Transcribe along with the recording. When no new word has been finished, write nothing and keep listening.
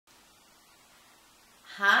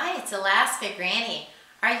Hi, it's Alaska Granny.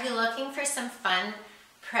 Are you looking for some fun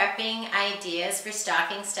prepping ideas for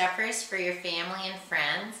stocking stuffers for your family and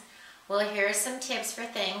friends? Well, here are some tips for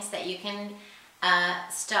things that you can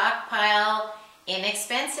stockpile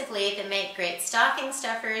inexpensively that make great stocking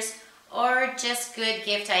stuffers or just good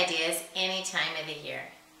gift ideas any time of the year.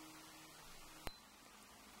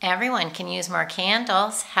 Everyone can use more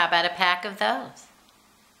candles. How about a pack of those?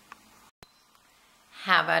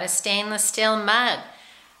 How about a stainless steel mug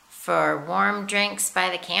for warm drinks by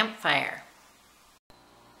the campfire?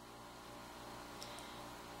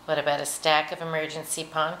 What about a stack of emergency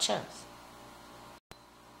ponchos?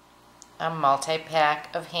 A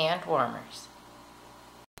multi-pack of hand warmers?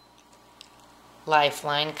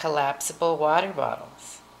 Lifeline collapsible water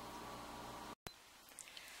bottles?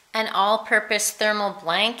 An all-purpose thermal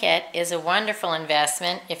blanket is a wonderful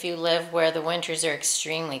investment if you live where the winters are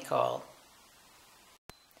extremely cold.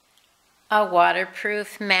 A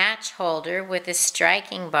waterproof match holder with a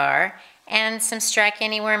striking bar and some strike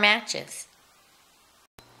anywhere matches.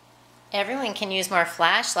 Everyone can use more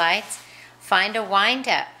flashlights. Find a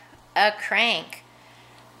wind-up, a crank,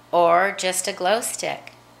 or just a glow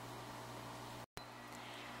stick.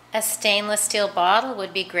 A stainless steel bottle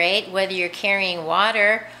would be great whether you're carrying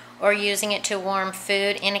water or using it to warm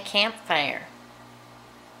food in a campfire.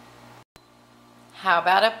 How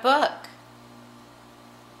about a book?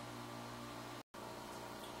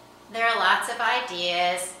 There are lots of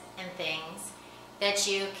ideas and things that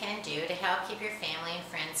you can do to help keep your family and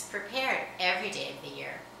friends prepared every day of the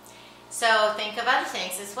year. So think of other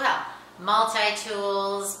things as well.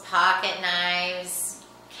 Multi-tools, pocket knives,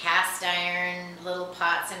 cast iron, little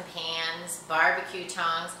pots and pans, barbecue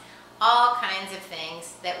tongs, all kinds of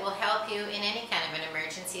things that will help you in any kind of an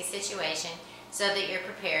emergency situation so that you're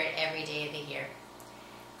prepared every day of the year.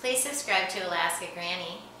 Please subscribe to Alaska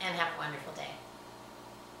Granny and have a wonderful day.